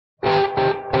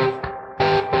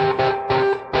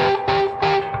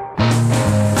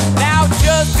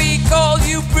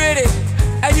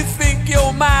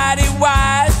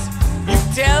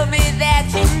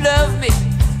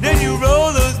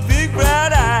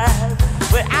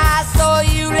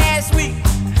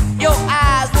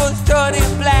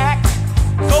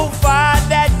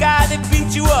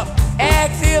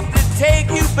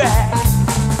take you back.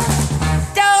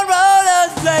 Don't roll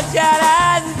those bloodshot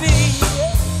eyes at me,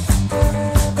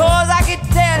 'cause I can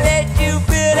tell that you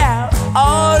built out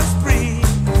all the spree.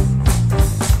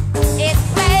 It's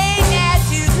plain that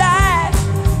you lied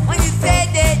when you said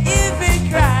that you've been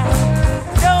crying.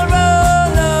 Don't roll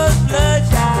those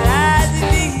bloodshot eyes at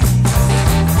me.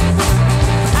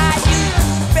 I used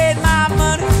to spend my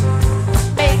money,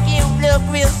 make you look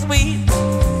real sweet,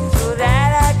 so that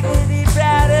I could be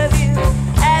proud of you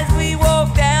as we walk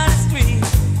down the street.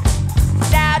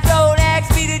 Now don't ask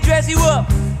me to dress you up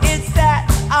in satin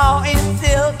or in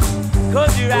silk,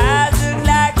 'cause your eyes look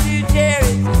like two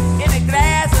cherries in a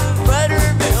glass of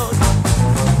buttermilk.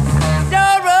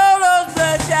 Don't roll those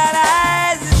bloodshot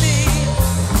eyes at me,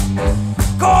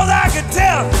 'cause I can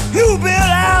tell you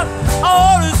built out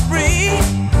all the spree.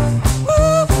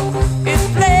 Woo. It's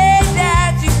plain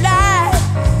that you lied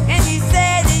and you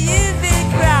said that you've been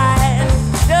crying.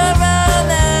 Don't roll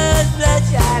those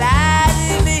bloodshot eyes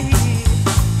at me.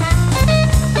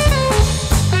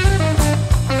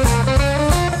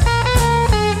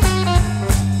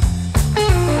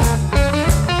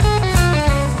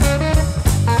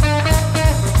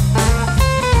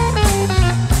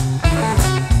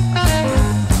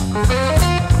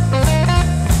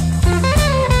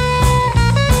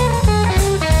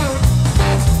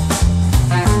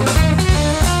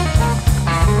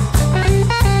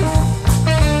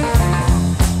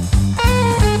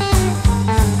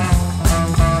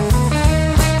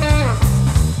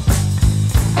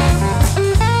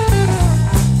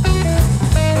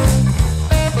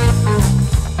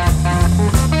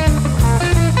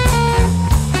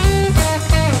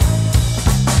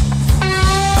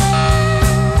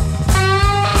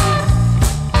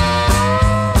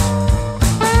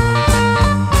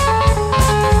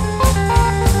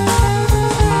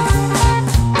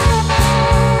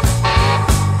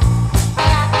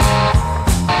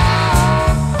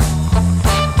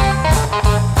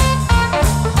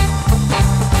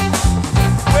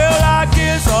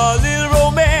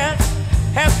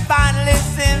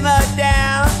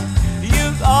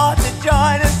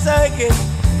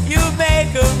 You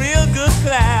make a real good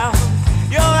clown.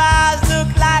 Your eyes look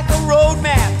like a road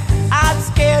map. I'm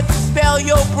scared to smell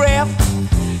your breath.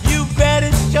 You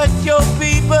better shut your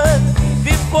peepers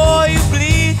before you bleed.